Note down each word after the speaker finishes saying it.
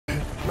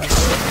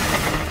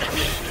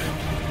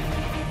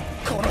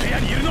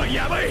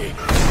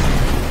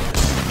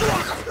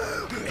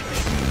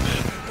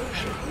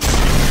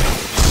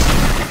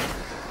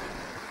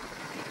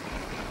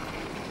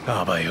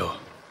가봐요,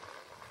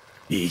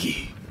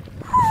 이기.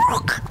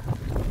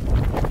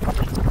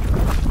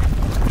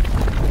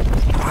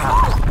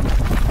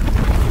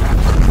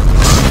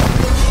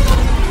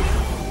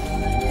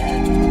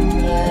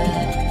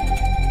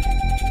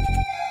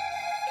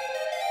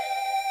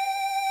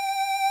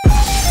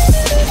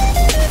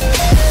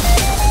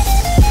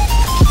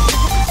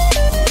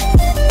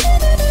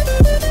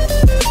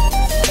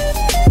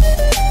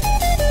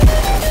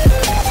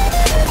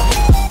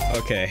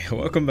 Okay,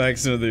 welcome back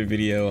to another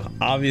video.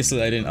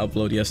 Obviously I didn't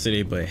upload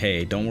yesterday, but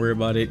hey, don't worry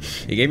about it.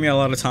 It gave me a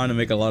lot of time to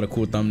make a lot of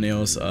cool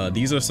thumbnails.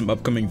 These are some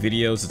upcoming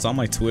videos. It's on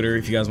my Twitter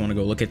if you guys want to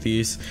go look at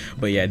these.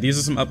 But yeah, these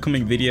are some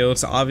upcoming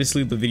videos.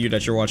 Obviously the video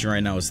that you're watching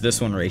right now is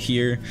this one right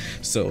here.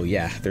 So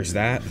yeah, there's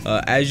that.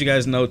 As you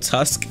guys know,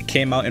 Tusk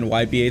came out in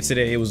YBA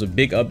today. It was a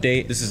big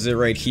update. This is it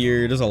right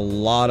here. There's a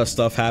lot of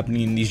stuff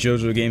happening in these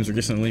JoJo games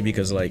recently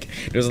because like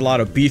there's a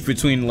lot of beef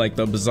between like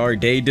the Bizarre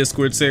Day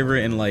Discord server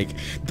and like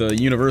the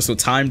Universal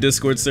Time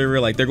Discord server.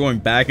 Like they're going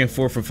back and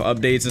forth with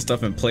updates and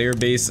stuff and player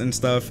base and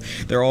stuff.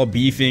 They're all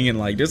beefing and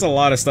like there's a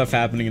lot of stuff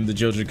happening in the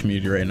JoJo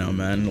community right now,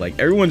 man. Like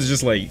everyone's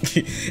just like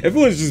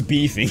everyone's just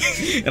beefing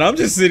and I'm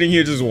just sitting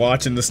here just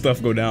watching the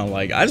stuff go down.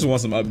 Like I just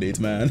want some updates,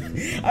 man.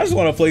 I just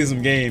want to play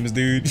some games,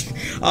 dude.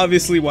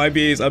 Obviously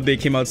YBA's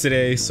update came out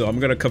today, so I'm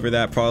gonna cover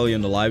that probably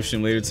in the live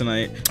stream later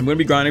tonight. I'm gonna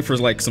be grinding for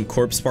like some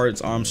corpse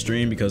parts on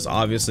stream because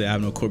obviously I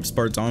have no corpse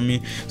parts on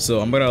me, so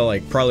I'm gonna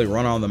like probably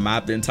run on the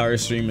map the entire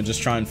stream and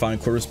just try and find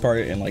corpse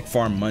part and like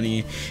farm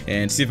money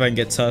and see if I can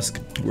get Tusk.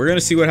 We're gonna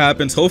see what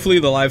happens. Hopefully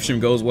the live stream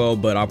goes well,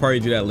 but I'll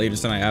probably do that later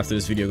tonight after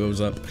this video goes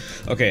up.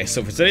 Okay,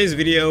 so for today's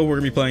video we're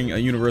gonna be playing a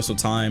Universal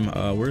Time.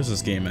 Where's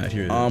this game at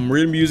here? We're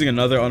gonna be using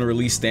another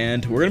unreleased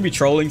stand. We're gonna be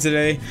trolling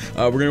today.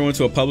 We're gonna go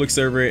into a public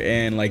server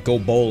and like go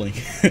bowling.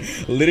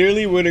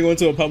 Literally we're gonna go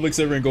into a public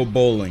server and go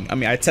bowling. I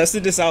mean, I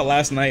tested this out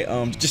last night.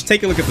 Just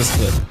take a look at this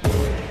clip.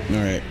 All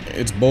right,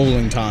 it's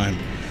bowling time.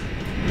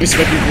 We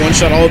expect to one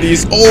shot all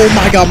these. Oh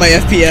my god, my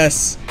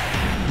FPS.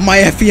 My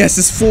FPS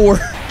is 4.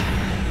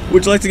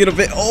 Would you like to get a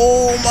bit?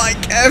 Oh my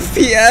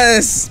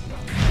FPS.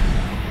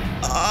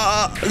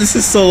 This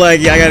is so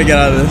laggy. I gotta get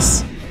out of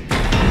this.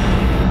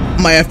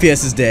 My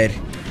FPS is dead.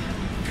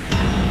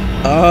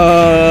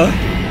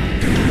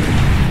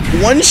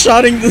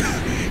 One-shotting the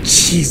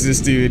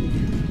Jesus, dude.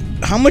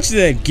 How much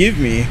did that give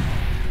me?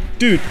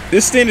 Dude,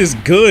 this stand is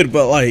good,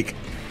 but like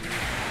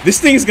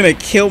this thing is gonna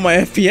kill my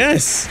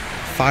FPS.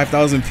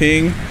 5,000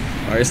 ping.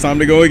 Alright, it's time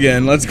to go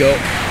again. Let's go.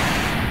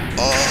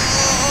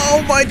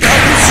 Oh my god,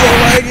 it's so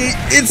laggy.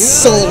 It's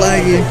so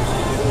laggy.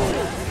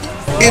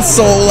 It's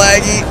so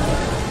laggy.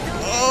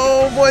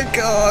 Oh my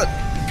god.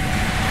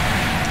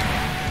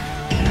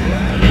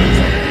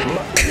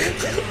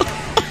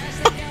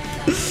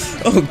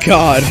 Oh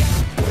god.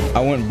 I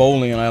went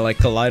bowling and I like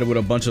collided with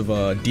a bunch of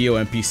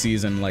Dio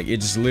NPCs and like it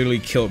just literally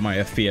killed my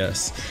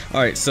FPS.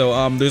 Alright,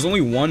 so there's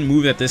only one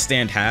move that this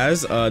stand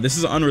has. This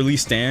is an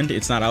unreleased stand.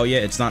 It's not out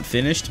yet. It's not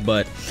finished,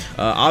 but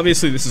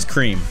obviously this is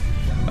cream.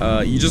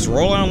 You just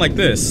roll on like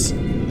this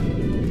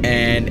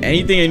and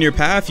anything in your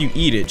path you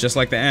eat it, just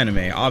like the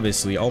anime.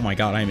 Obviously. Oh my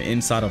god, I'm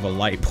inside of a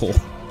light pole.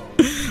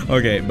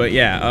 Okay, but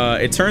yeah,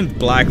 it turns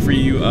black for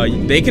you.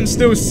 They can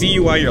still see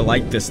you while you're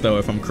like this though,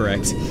 if I'm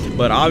correct.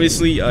 But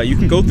obviously you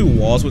can go through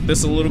walls with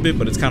this a little bit,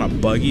 but it's kind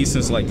of buggy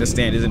since like the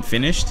stand isn't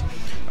finished.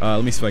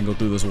 Let me see if I can go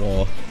through this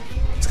wall.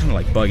 It's kind of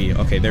like buggy.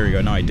 Okay, there we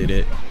go. Now I did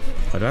it.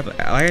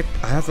 I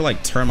have to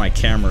like turn my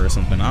camera or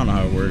something. I don't know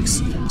how it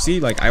works. See,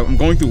 like I'm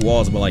going through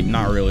walls, but like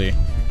not really.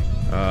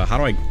 How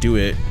do I do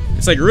it?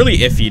 It's like really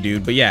iffy,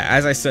 dude. But yeah,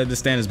 as I said, this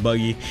stand is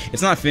buggy.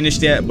 It's not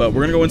finished yet, but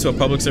we're gonna go into a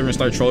public server and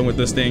start trolling with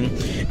this thing,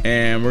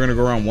 and we're gonna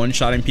go around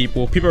one-shotting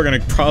people. People are gonna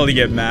probably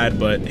get mad,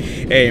 but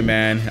hey,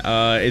 man,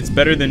 it's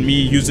better than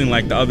me using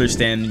like the other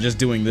stand and just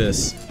doing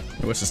this.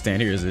 What's the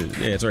stand here? Is it?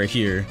 Yeah, it's right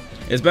here.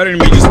 It's better than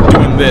me just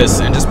doing this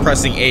and just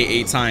pressing A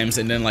 8 times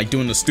and then like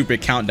doing the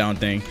stupid countdown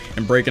thing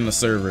and breaking the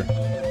server.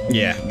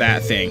 Yeah,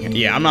 that thing.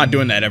 Yeah, I'm not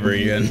doing that ever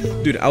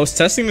again. Dude, I was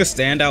testing the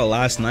stand out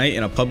last night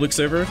in a public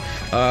server.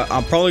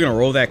 I'm probably gonna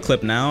roll that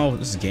clip now.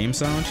 This is game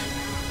sound.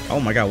 Oh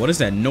my god, what is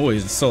that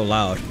noise? It's so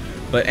loud.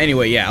 But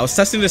anyway, yeah, I was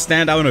testing the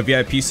stand out in a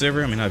VIP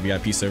server. I mean, not a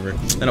VIP server.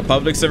 In a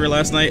public server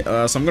last night.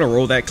 So I'm gonna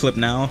roll that clip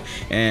now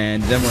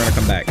and then we're gonna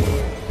come back.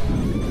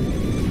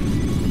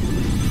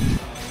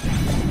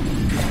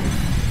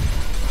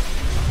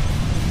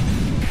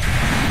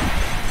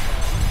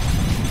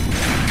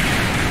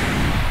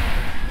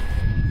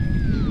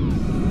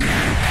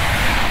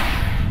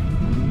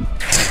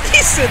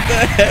 What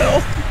the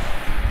hell?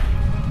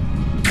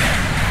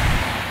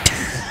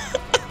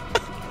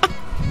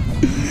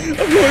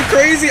 I'm going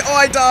crazy. Oh,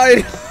 I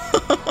died.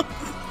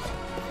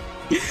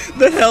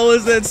 The hell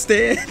is that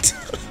stand?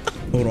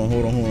 Hold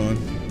on.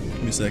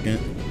 Give me a second.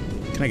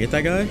 Can I get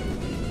that guy?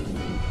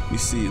 Let me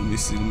see.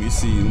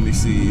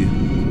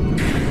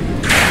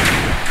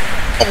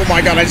 Oh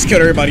my god, I just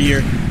killed everybody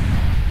here.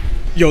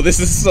 Yo, this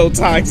is so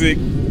toxic.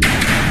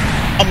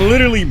 I'm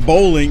literally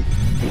bowling.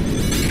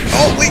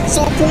 Oh, wait,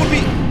 someone pulled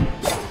me.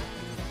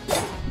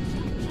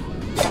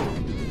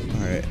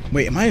 All right.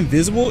 Wait, am I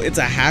invisible? It's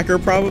a hacker,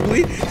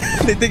 probably.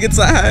 They think it's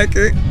a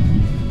hacker.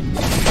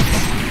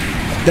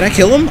 Did I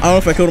kill him? I don't know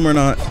if I killed him or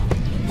not.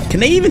 Can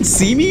they even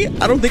see me?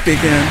 I don't think they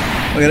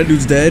can. Okay, that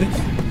dude's dead.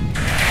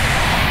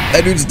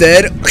 That dude's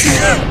dead.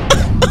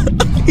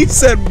 He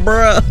said,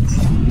 bruh.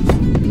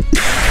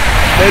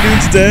 That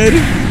dude's dead.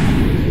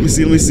 Let me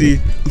see, let me see.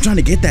 I'm trying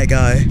to get that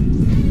guy.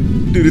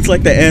 Dude, it's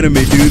like the anime,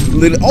 dude.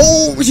 Literally.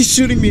 Oh, he's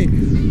shooting me.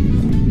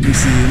 Let me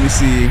see, let me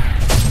see.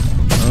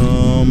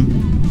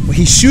 Well,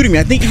 he's shooting me.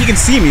 I think he can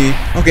see me.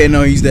 Okay,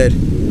 no, he's dead.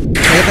 Can I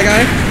get that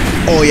guy?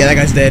 Oh, yeah, that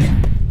guy's dead.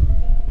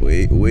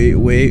 Wait.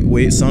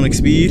 Sonic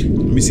speed.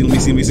 Let me see, let me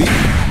see, let me see.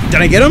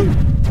 Did I get him?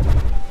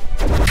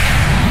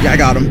 Yeah, I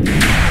got him.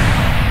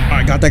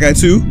 Alright, got that guy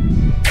too.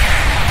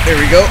 There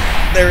we go.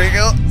 There we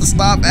go.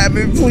 Stop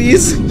admin,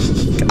 please.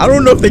 I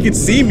don't know if they can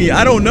see me.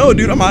 I don't know,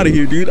 dude. I'm out of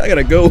here, dude. I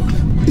gotta go.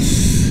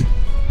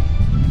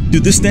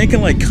 Dude, this stand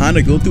can like kind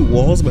of go through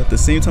walls, but at the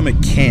same time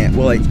it can't.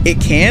 Well, like it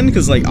can,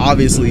 because like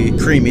obviously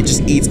Cream, it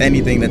just eats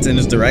anything that's in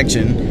his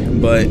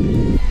direction. But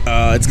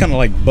it's kind of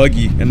like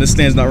buggy, and this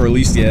stand's not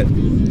released yet.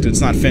 Dude,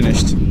 it's not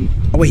finished.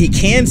 Oh wait, he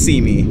can see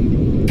me.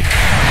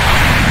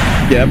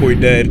 Yeah, that boy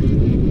dead.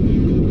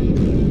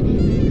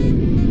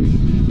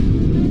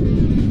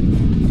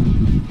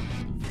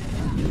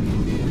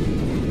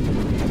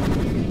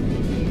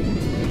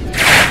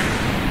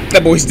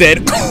 That boy's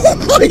dead. Oh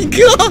my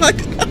god!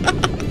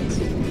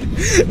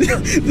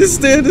 This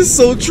stand is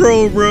so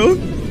troll, bro.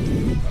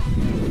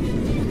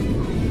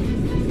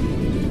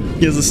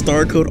 He has a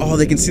star code. Oh,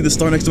 they can see the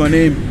star next to my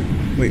name.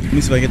 Wait, let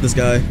me see if I get this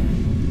guy.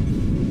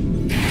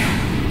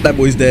 That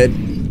boy's dead.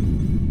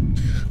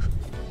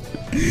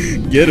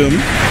 Get him.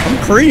 I'm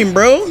Cream,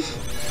 bro.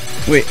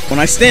 Wait, when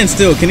I stand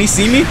still, can he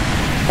see me?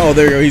 Oh,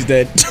 there you go. He's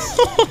dead.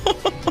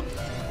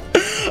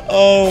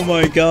 Oh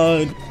my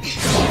god.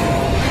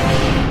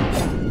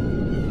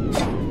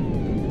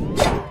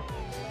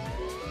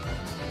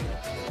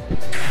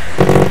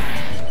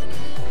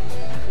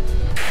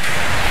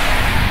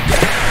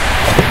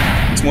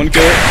 One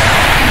kill.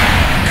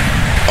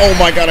 Oh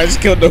my god, I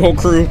just killed the whole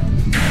crew.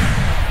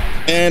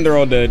 And they're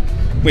all dead.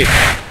 Wait,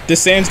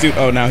 this Sans dude.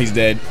 Oh, now he's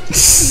dead.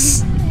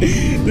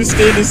 This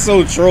stand is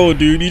so troll,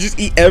 dude. You just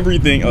eat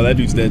everything. Oh, that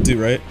dude's dead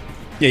too, right?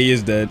 Yeah, he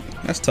is dead.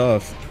 That's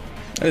tough.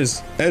 That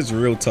is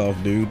real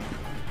tough, dude.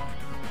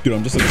 Dude,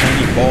 I'm just a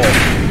tiny ball.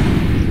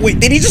 Wait,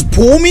 did he just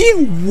pull me?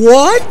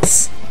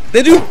 What?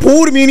 That dude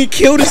pulled me and he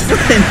killed his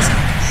friend.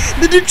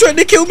 The dude tried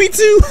to kill me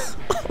too.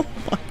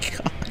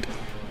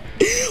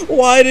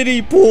 Why did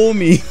he pull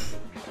me?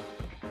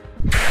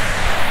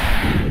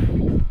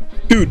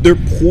 Dude, they're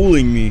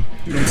pulling me.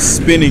 Dude, I'm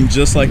spinning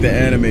just like the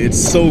anime. It's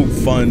so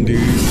fun,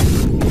 dude.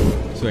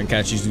 So I can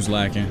catch these dudes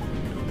lacking.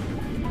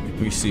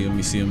 Let me see, let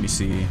me see, let me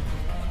see.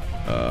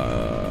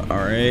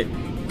 Alright.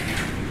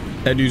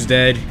 That dude's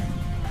dead.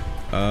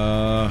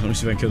 Let me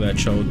see if I can kill that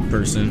child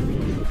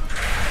person.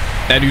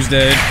 That dude's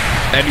dead.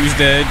 That dude's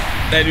dead.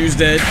 That dude's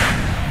dead.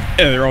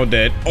 Yeah, they're all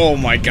dead. Oh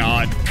my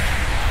god.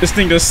 This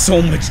thing does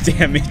so much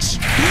damage.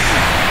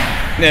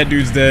 That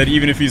dude's dead.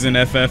 Even if he's in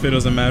FF, it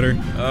doesn't matter.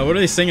 What are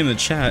they saying in the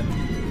chat?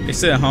 They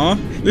said, huh?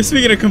 They're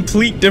speaking a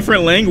complete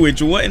different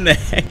language. What in the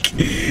heck?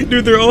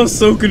 Dude, they're all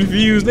so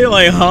confused. They're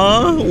like,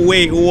 huh?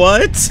 Wait,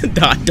 what?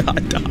 Dot,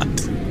 dot, dot.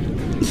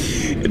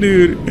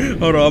 Dude,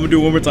 hold on. I'm gonna do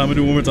it one more time. I'm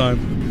gonna do it one more time.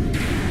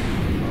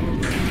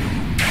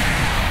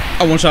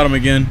 I one-shot him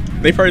again.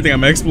 They probably think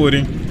I'm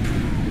exploiting.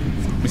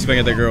 Let me see if I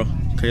can get that girl.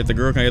 Can I get the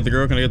girl? Can I get the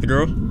girl? Can I get the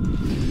girl?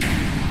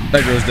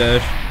 That girl's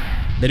dead.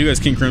 They do has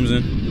King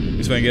Crimson. Let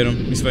me see if I can get him.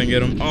 Let me see if I can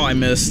get him. Oh, I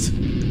missed.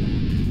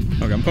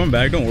 Okay, I'm coming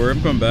back. Don't worry,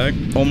 I'm coming back.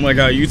 Oh my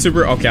god,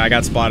 YouTuber. Okay, I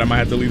got spotted. I might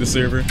have to leave the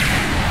server.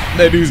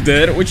 That dude's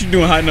dead. What you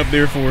doing hiding up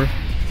there for?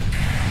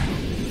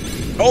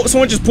 Oh,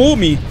 someone just pulled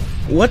me.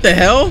 What the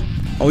hell?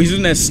 Oh, he's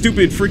doing that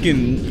stupid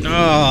freaking...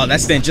 Oh, that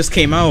stand just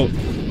came out.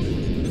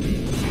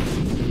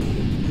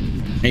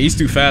 Hey, he's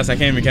too fast. I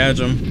can't even catch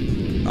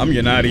him. I'm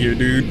getting out of here,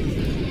 dude.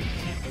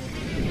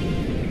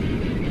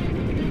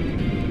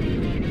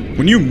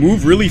 When you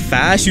move really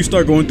fast, you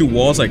start going through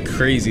walls like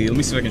crazy. Let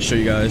me see if I can show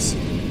you guys.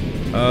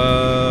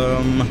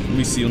 Let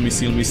me see, let me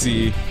see, let me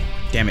see.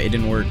 Damn it, it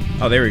didn't work.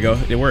 Oh, there we go.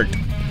 It worked.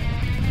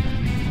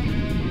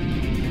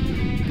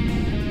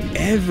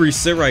 Every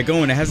server I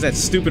go in, it has that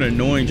stupid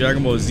annoying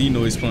Dragon Ball Z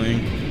noise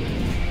playing.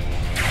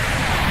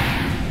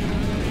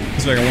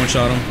 Let's see if I can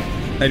one-shot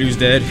him. That dude's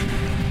dead.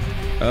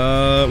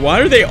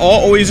 Why do they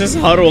all always just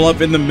huddle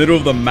up in the middle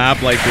of the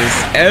map like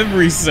this?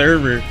 Every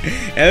server.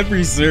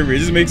 Every server. It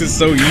just makes it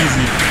so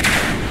easy.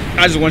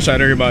 I just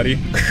one-shot everybody.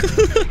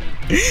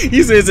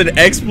 He says an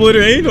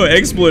exploiter. Ain't no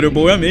exploiter,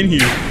 boy. I'm in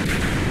here.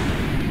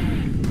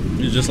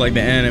 It's just like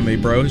the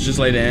anime, bro. It's just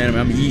like the anime.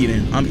 I'm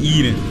eating. I'm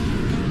eating.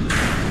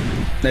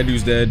 That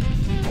dude's dead.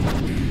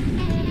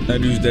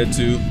 That dude's dead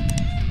too.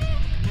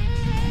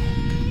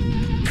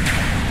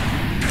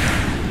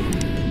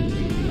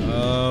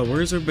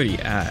 Where's everybody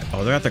at?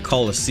 Oh, they're at the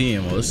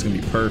Coliseum. Oh, this is gonna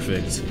be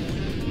perfect.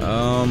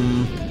 Let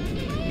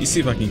me see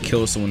if I can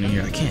kill someone in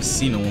here. I can't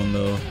see no one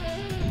though.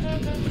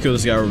 Kill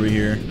this guy over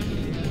here.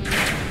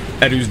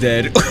 That dude's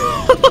dead.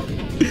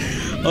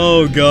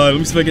 Oh god, let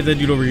me see if I get that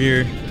dude over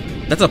here.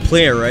 That's a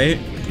player, right?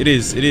 It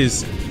is, it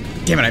is.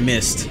 Damn it, I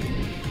missed.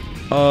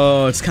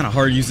 Oh, it's kind of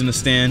hard using the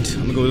stand.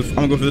 I'm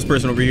gonna go for this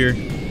person over here.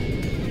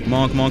 Come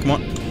on, come on, come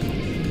on.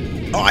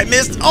 Oh, I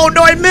missed. Oh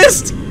no, I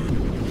missed.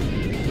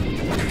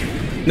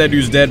 That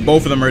dude's dead.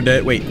 Both of them are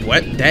dead. Wait,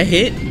 what? That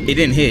hit? It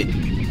didn't hit.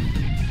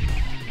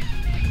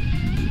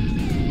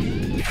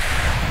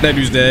 That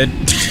dude's dead.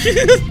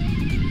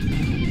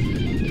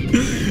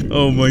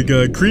 Oh my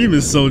god, Cream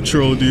is so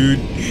troll, dude.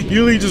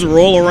 You literally just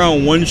roll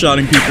around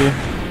one-shotting people.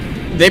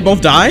 They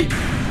both die?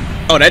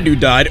 Oh, that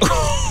dude died.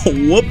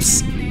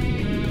 Whoops.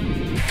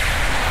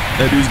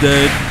 That dude's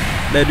dead.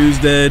 That dude's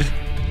dead.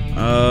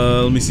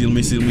 Let me see, let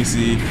me see, let me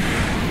see.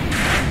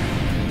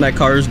 That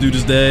Cars dude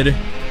is dead.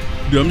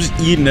 Dude, I'm just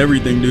eating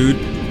everything, dude.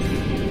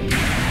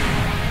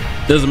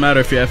 Doesn't matter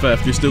if you're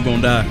FF, you're still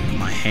gonna die.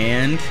 My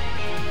hand.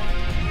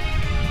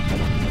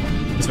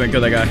 Let's make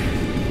kill that guy.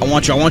 I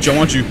want you, I want you, I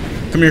want you.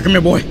 Come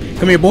here, boy.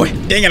 Come here, boy.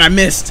 Dang it, I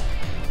missed.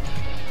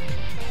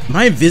 Am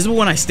I invisible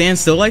when I stand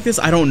still like this?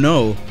 I don't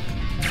know.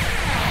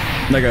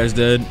 That guy's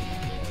dead.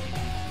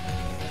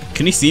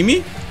 Can he see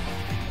me?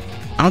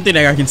 I don't think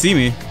that guy can see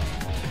me.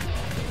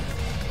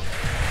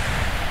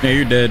 Yeah,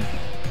 you're dead.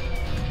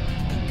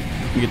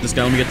 Let me get this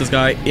guy, let me get this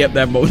guy. Yep,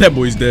 that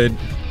boy's dead.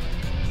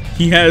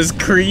 He has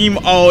Cream.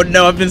 Oh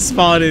no, I've been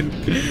spotted.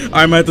 Alright,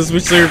 I'm gonna have to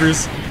switch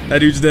servers. That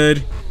dude's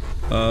dead.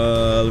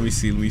 Let me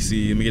see, let me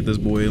see. Let me get this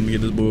boy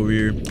over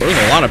here. Oh,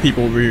 there's a lot of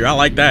people over here. I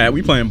like that.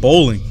 We playing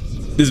bowling.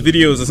 This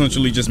video is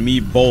essentially just me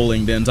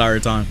bowling the entire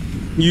time.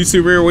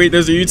 YouTuber, wait,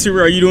 there's a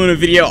YouTuber. Are you doing a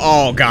video?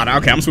 Oh god,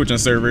 okay, I'm switching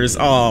servers.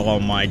 Oh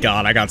my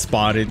god, I got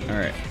spotted.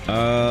 Alright.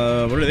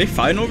 What are they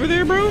fighting over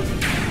there, bro?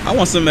 I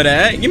want some of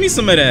that. Give me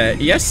some of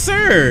that. Yes,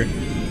 sir.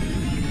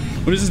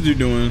 What is this dude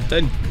doing?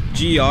 That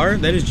GR?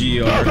 That is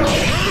GR.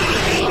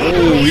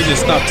 Oh, he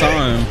just stopped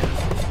time.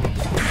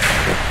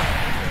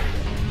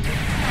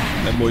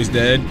 That boy's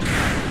dead.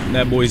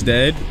 That boy's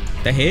dead.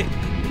 That hit?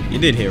 It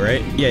did hit,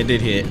 right? Yeah, it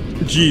did hit.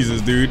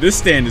 Jesus, dude. This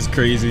stand is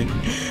crazy.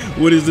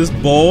 What is this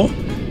ball?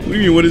 What do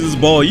you mean, what is this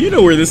ball? You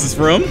know where this is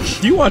from.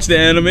 You watch the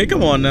anime.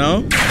 Come on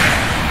now.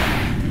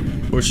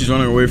 Oh, she's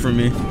running away from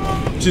me.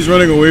 She's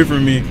running away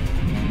from me.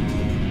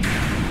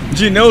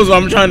 She knows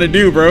what I'm trying to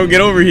do, bro.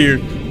 Get over here.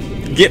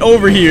 Get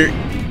over here.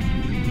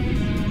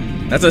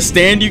 That's a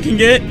stand you can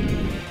get?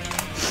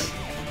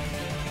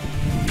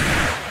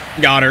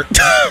 Got her.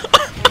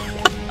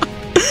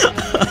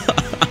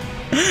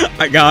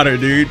 I got her,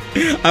 dude.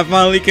 I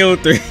finally killed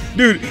her.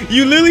 Dude,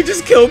 you literally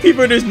just kill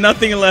people and there's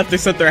nothing left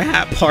except their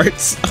hat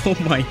parts. Oh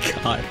my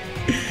god.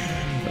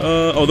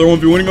 Oh, they're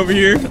 1v1ing over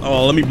here?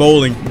 Oh, let me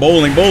bowling.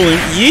 Bowling, bowling.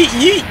 Yeet,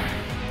 yeet.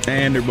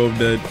 And they're both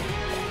dead.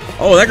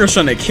 Oh, that girl's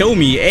trying to kill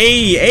me.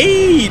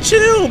 Hey,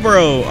 chill,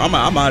 bro. I'm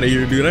out of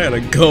here, dude. I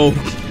gotta go.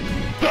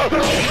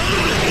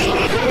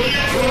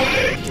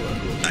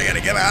 I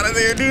gotta get out of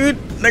there, dude.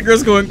 That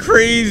girl's going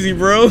crazy,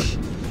 bro.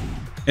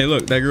 Hey,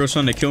 look, that girl's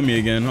trying to kill me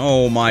again.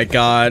 Oh my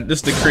god, this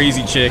is the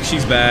crazy chick.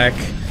 She's back.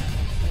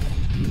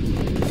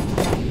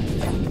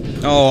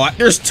 Oh,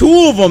 there's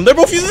two of them. They're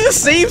both using the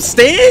same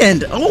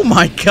stand. Oh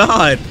my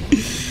god.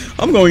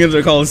 I'm going into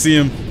the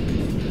Coliseum.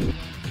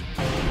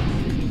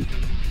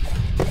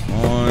 Come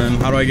on,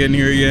 how do I get in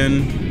here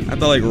again? I have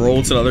to like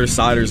roll to the other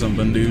side or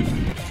something, dude.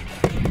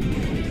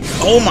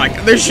 Oh my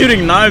god, they're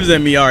shooting knives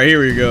at me. All right,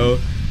 here we go.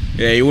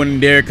 Yeah, you wouldn't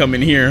dare come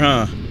in here,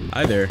 huh?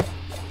 Hi there.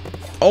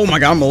 Oh my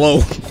god, I'm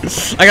low.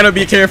 I gotta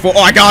be careful.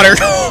 Oh, I got her.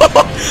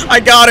 I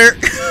got her.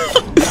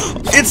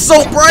 It's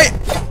so bright.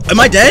 Am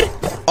I dead?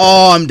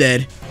 Oh, I'm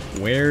dead.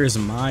 Where's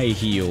my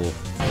heal?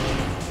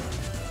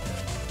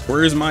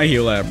 Where's my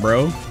heal at,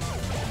 bro?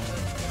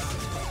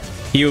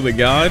 Heal the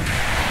god?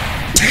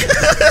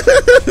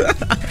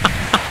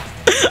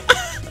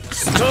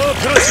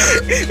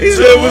 He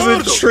said it was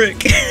a trick.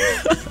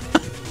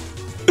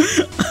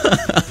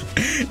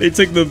 They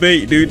took the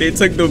bait, dude. They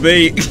took the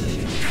bait.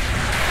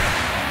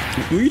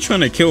 Who are you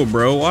trying to kill,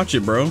 bro? Watch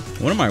it, bro.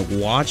 What am I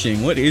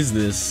watching? What is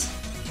this?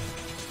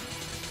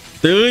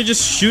 They're literally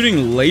just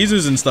shooting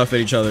lasers and stuff at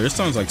each other. This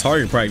sounds like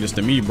target practice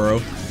to me,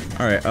 bro.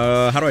 Alright,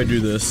 how do I do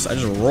this? I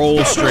just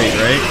roll straight,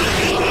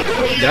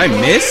 right? Did I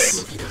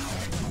miss?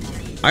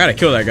 I gotta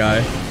kill that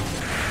guy.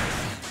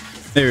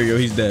 There we go,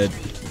 he's dead.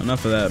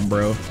 Enough of that,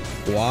 bro.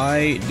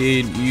 Why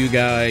did you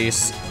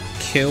guys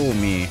kill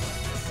me?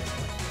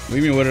 What do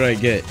you mean, what did I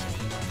get?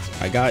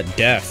 I got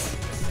death.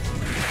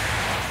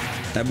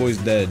 That boy's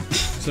dead.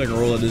 So I can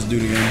roll at this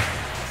dude again.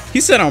 He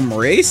said I'm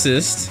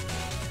racist.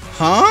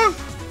 Huh?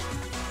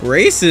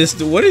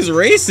 Racist? What is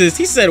racist?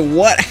 He said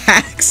what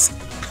hacks?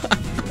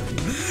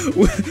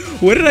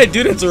 What did I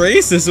do that's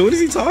racist? What is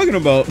he talking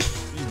about?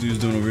 This dude's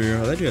doing over here.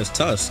 Oh, that dude has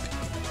tusk.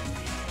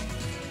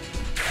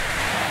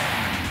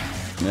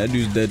 That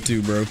dude's dead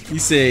too, bro. He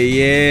said,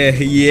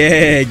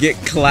 yeah, get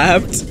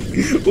clapped.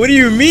 What do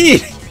you mean?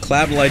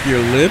 Clap like your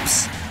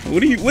lips?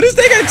 What is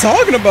that guy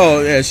talking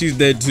about? Yeah, she's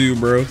dead too,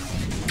 bro.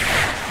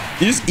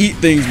 You just eat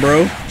things,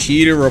 bro.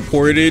 Cheater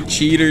reported.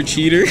 Cheater.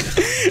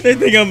 They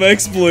think I'm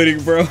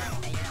exploiting, bro.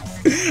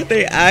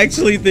 They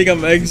actually think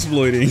I'm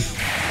exploiting.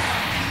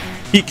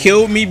 He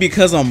killed me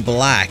because I'm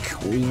black.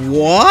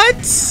 What?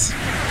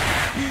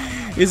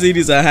 This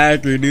idiot's a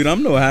hacker, dude.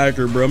 I'm no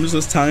hacker, bro. I'm just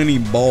this tiny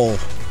ball.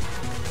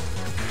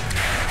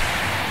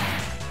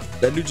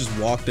 That dude just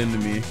walked into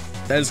me.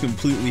 That is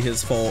completely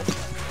his fault.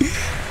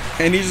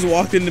 And he just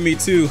walked into me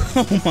too.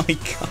 Oh my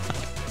god.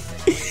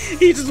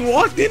 He just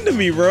walked into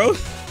me, bro.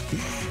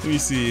 Let me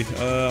see.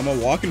 I'm gonna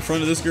walk in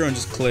front of this girl and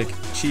just click.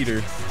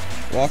 Cheater.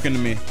 Walk into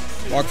me.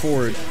 Walk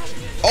forward.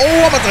 Oh,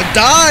 I'm about to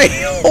die.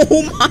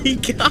 Oh my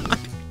god.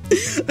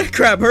 That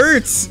crap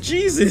hurts.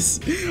 Jesus.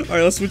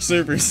 Alright, let's switch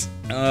servers.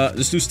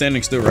 This dude's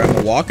standing still, right? I'm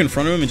gonna walk in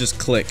front of him and just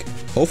click.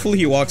 Hopefully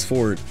he walks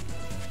forward.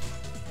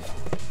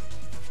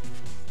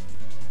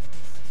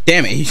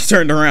 Damn it, he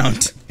turned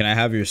around. Can I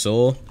have your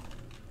soul?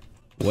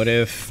 What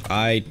if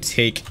I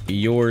take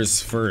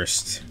yours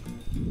first?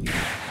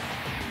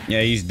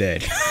 Yeah, he's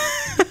dead.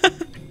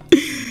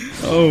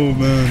 Oh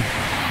man.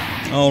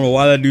 I don't know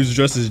why that dude's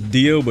dressed as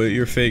Dio, but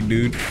you're fake,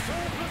 dude.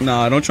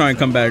 Nah, don't try and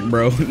come back,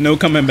 bro. No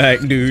coming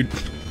back, dude.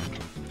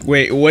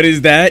 Wait, what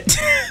is that?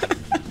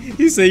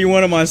 You say you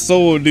wanted my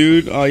soul,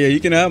 dude. Oh yeah, you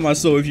can have my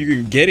soul if you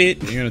can get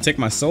it. You're gonna take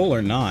my soul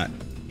or not?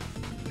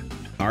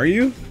 Are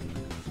you?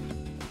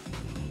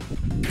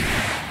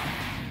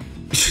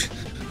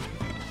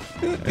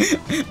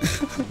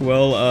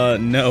 Well,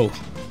 no.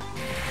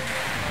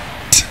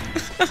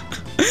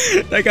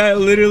 That guy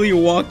literally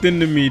walked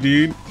into me,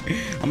 dude.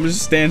 I'm gonna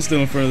just stand still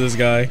in front of this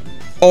guy.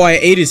 Oh, I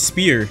ate his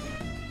spear.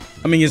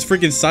 I mean, his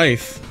freaking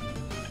scythe.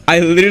 I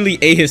literally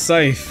ate his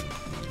scythe.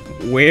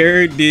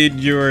 Where did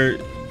your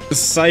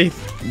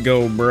scythe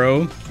go,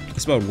 bro? I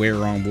spelled where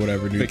wrong, but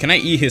whatever, dude. Can I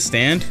eat his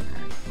stand?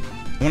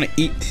 I want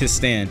to eat his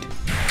stand.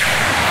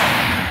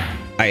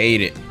 I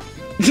ate it.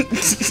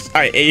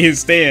 I ate his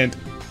stand.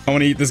 I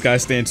want to eat this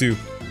guy's stand too.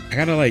 I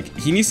gotta like,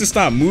 he needs to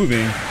stop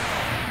moving.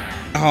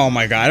 Oh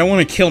my god, I don't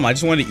want to kill him. I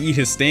just want to eat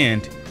his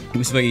stand. Let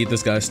me see if I can eat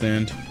this guy's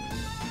stand.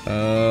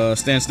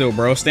 Stand still,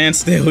 bro. Stand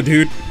still,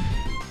 dude.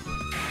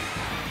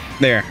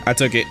 There, I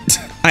took it.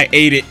 I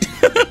ate it.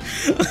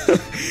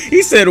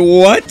 He said,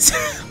 what?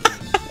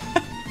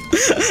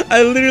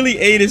 I literally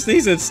ate his thing.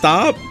 He said,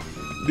 stop.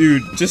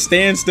 Dude, just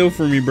stand still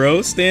for me,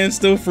 bro. Stand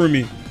still for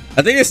me.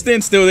 I think it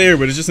stands still there,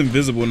 but it's just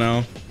invisible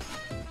now.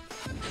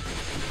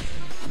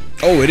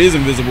 Oh, it is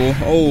invisible.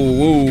 Oh,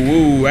 whoa,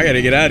 whoa. I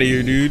gotta get out of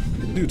here, dude.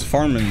 Dude's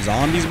farming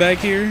zombies back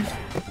here.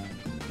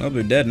 Oh,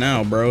 they're dead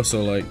now, bro.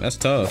 So, like, that's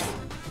tough.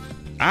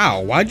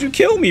 Ow, why'd you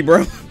kill me,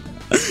 bro?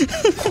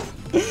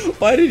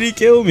 Why did he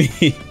kill me?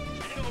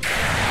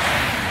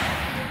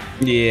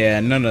 Yeah,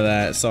 none of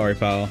that. Sorry,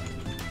 pal.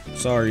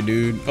 Sorry,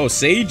 dude. Oh,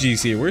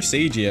 Sagey's here. Where's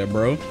Sagey at,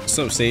 bro? What's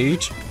up,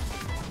 Sage?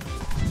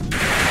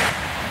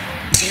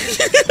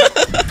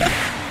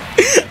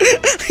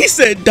 He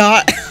said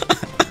dot.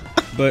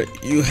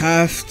 But you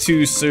have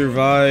to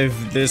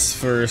survive this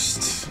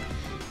first.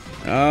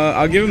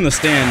 I'll give him the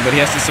stand, but he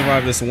has to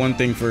survive this one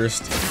thing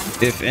first.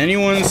 If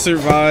anyone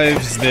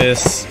survives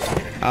this,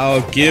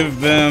 I'll give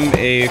them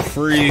a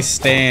free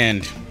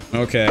stand.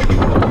 Okay.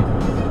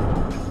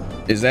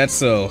 Is that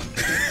so?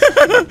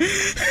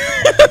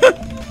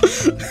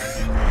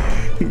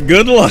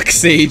 Good luck,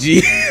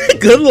 Sagey.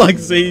 Good luck,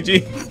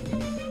 Sagey.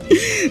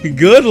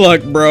 Good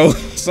luck, bro.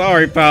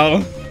 Sorry,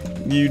 pal.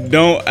 You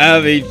don't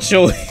have a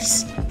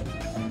choice.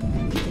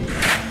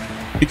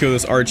 Let me kill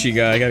this Archie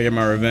guy. I gotta get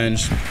my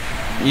revenge.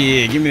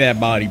 Yeah, give me that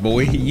body,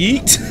 boy.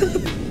 Yeet.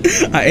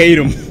 I ate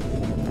him.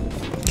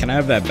 Can I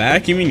have that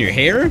back? You mean your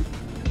hair?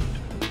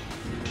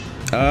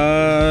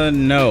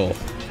 No.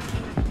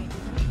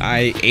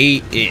 I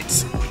ate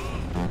it.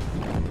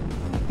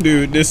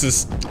 Dude, this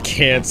is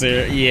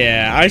cancer.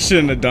 Yeah, I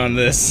shouldn't have done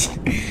this.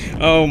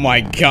 Oh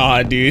my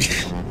god, dude.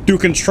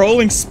 Dude,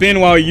 controlling spin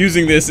while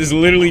using this is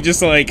literally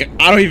just like,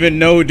 I don't even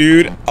know,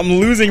 dude. I'm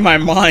losing my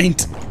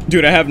mind.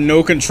 Dude, I have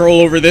no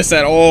control over this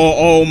at all.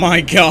 Oh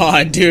my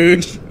god,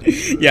 dude.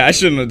 Yeah, I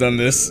shouldn't have done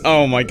this.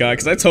 Oh my god,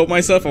 because I told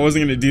myself I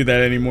wasn't going to do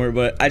that anymore,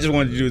 but I just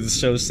wanted to do this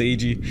show,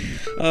 Sagey.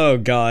 Oh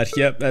god,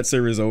 yep, that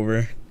server's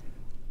over.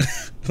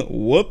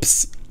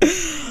 Whoops.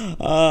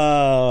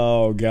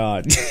 Oh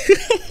god.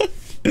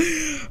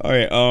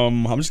 Alright,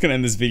 I'm just gonna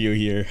end this video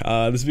here.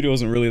 This video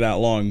wasn't really that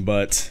long,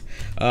 but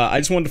I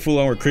just wanted to fool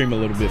over cream a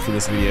little bit for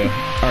this video.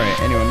 Alright,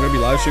 anyway, I'm gonna be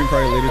live streaming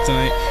probably later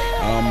tonight.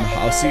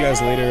 I'll see you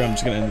guys later. I'm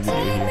just gonna end the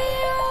video here.